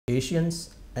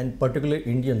Asians and particularly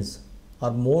Indians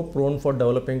are more prone for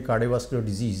developing cardiovascular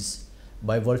disease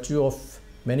by virtue of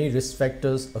many risk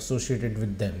factors associated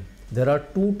with them. There are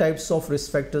two types of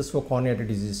risk factors for coronary artery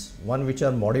disease, one which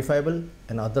are modifiable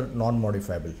and other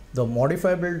non-modifiable. The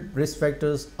modifiable risk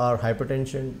factors are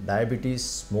hypertension, diabetes,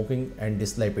 smoking and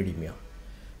dyslipidemia.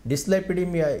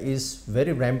 Dyslipidemia is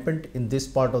very rampant in this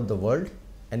part of the world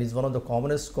and is one of the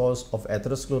commonest cause of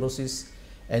atherosclerosis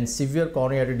and severe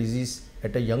coronary artery disease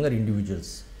at a younger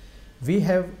individuals. We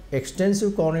have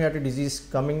extensive coronary artery disease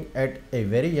coming at a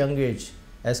very young age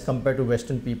as compared to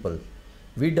Western people.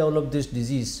 We develop this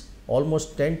disease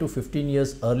almost 10 to 15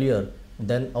 years earlier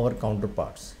than our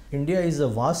counterparts. India is a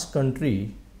vast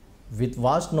country with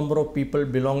vast number of people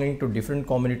belonging to different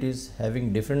communities,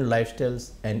 having different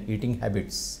lifestyles and eating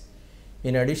habits.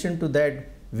 In addition to that,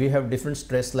 we have different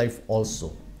stress life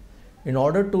also. In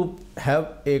order to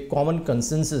have a common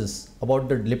consensus about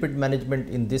the lipid management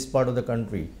in this part of the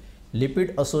country,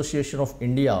 Lipid Association of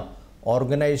India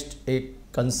organized a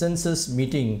consensus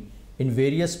meeting in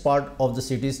various parts of the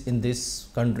cities in this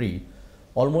country.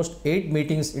 Almost 8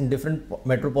 meetings in different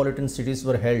metropolitan cities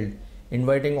were held,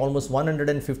 inviting almost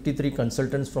 153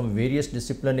 consultants from various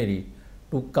disciplinary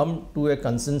to come to a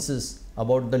consensus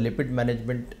about the lipid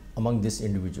management among these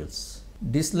individuals.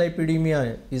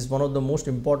 Dyslipidemia is one of the most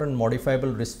important modifiable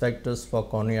risk factors for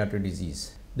coronary artery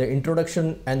disease. The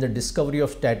introduction and the discovery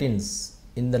of statins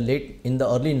in the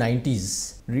early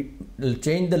 90s will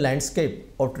change the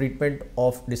landscape of treatment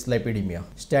of dyslipidemia.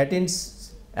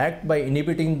 Statins act by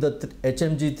inhibiting the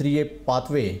HMG3A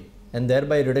pathway and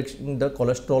thereby reducing the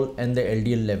cholesterol and the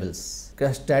LDL levels.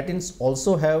 Statins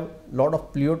also have lot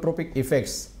of pleiotropic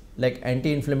effects like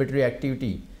anti-inflammatory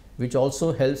activity, which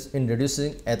also helps in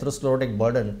reducing atherosclerotic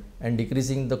burden and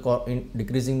decreasing the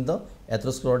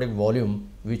atherosclerotic volume,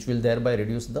 which will thereby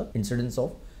reduce the incidence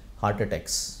of heart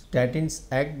attacks. Statins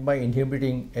act by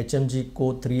inhibiting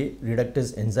HMG-CoA3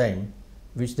 reductase enzyme,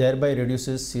 which thereby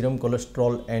reduces serum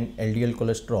cholesterol and LDL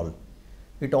cholesterol.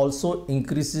 It also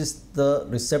increases the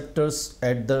receptors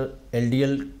at the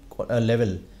LDL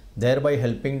level, thereby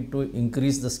helping to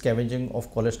increase the scavenging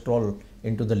of cholesterol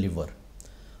into the liver.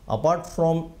 Apart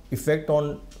from effect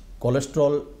on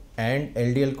cholesterol and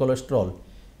LDL cholesterol,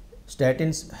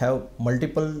 statins have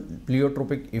multiple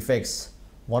pleiotropic effects.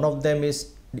 One of them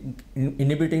is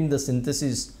inhibiting the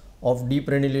synthesis of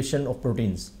degranulation of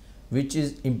proteins, which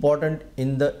is important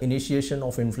in the initiation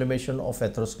of inflammation of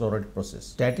atherosclerotic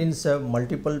process. Statins have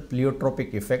multiple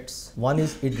pleiotropic effects. One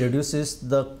is it reduces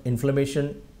the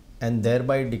inflammation and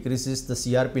thereby decreases the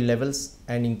CRP levels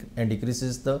and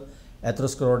decreases the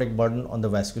atherosclerotic burden on the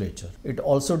vasculature. It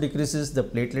also decreases the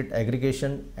platelet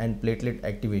aggregation and platelet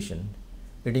activation.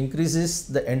 It increases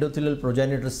the endothelial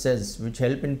progenitor cells, which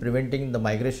help in preventing the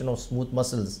migration of smooth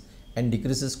muscles and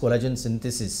decreases collagen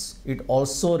synthesis. It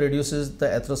also reduces the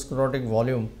atherosclerotic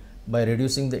volume by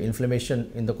reducing the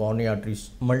inflammation in the coronary arteries.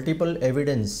 Multiple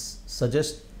evidence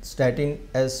suggests statin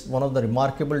as one of the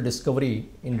remarkable discovery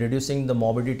in reducing the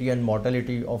morbidity and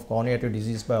mortality of coronary artery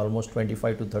disease by almost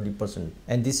 25 to 30%.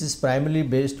 And this is primarily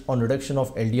based on reduction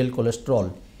of LDL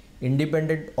cholesterol,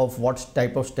 independent of what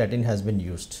type of statin has been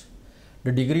used.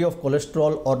 The degree of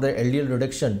cholesterol or the LDL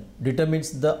reduction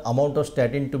determines the amount of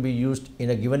statin to be used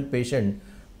in a given patient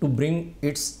to bring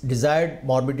its desired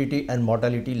morbidity and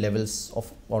mortality levels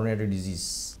of coronary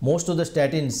disease. Most of the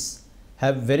statins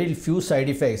have very few side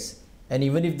effects, and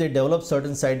even if they develop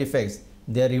certain side effects,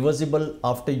 they are reversible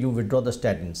after you withdraw the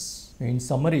statins. In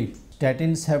summary,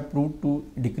 statins have proved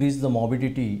to decrease the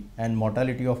morbidity and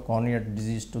mortality of coronary artery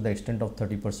disease to the extent of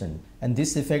 30%. And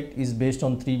this effect is based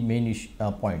on three main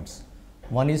points.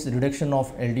 One is reduction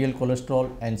of LDL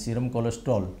cholesterol and serum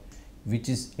cholesterol, which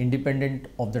is independent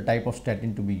of the type of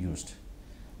statin to be used.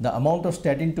 The amount of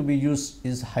statin to be used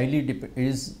is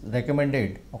is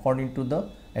recommended according to the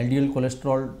LDL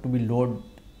cholesterol to be lowered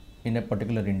in a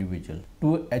particular individual.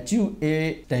 To achieve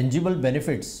a tangible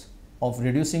benefits of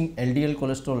reducing LDL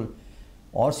cholesterol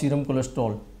or serum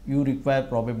cholesterol, you require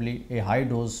probably a high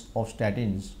dose of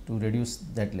statins to reduce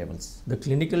that levels. The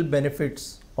clinical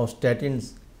benefits of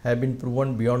statins have been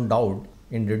proven beyond doubt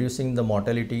in reducing the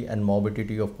mortality and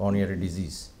morbidity of coronary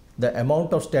disease. The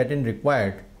amount of statin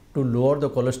required to lower the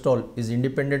cholesterol is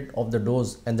independent of the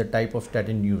dose and the type of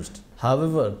statin used.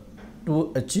 However,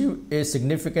 to achieve a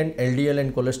significant LDL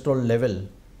and cholesterol level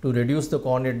to reduce the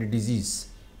coronary disease,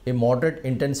 a moderate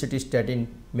intensity statin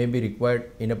may be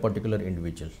required in a particular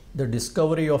individual. The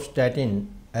discovery of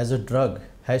statin as a drug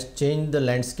has changed the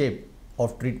landscape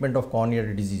of treatment of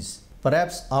coronary disease.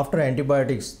 Perhaps after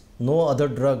antibiotics, no other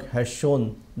drug has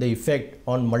shown the effect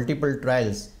on multiple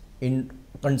trials in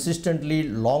consistently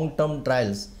long-term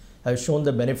trials have shown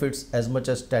the benefits as much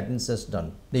as statins has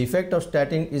done. The effect of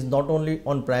statin is not only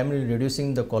on primarily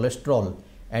reducing the cholesterol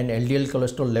and LDL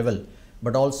cholesterol level,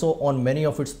 but also on many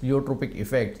of its pleiotropic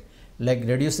effects, like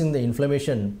reducing the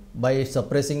inflammation by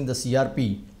suppressing the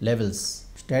CRP levels.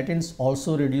 Statins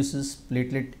also reduces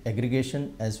platelet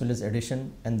aggregation as well as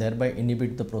addition and thereby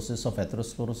inhibit the process of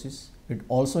atherosclerosis. It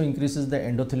also increases the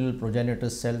endothelial progenitor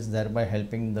cells, thereby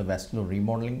helping the vascular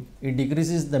remodeling. It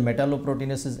decreases the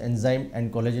metalloproteinases enzyme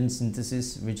and collagen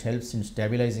synthesis, which helps in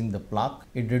stabilizing the plaque.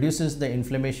 It reduces the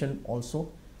inflammation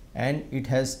also, and it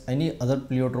has any other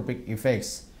pleiotropic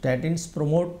effects. Statins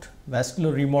promote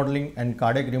vascular remodeling and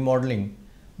cardiac remodeling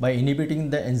by inhibiting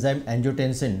the enzyme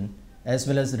angiotensin as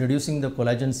well as reducing the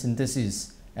collagen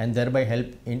synthesis and thereby help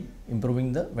in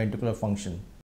improving the ventricular function.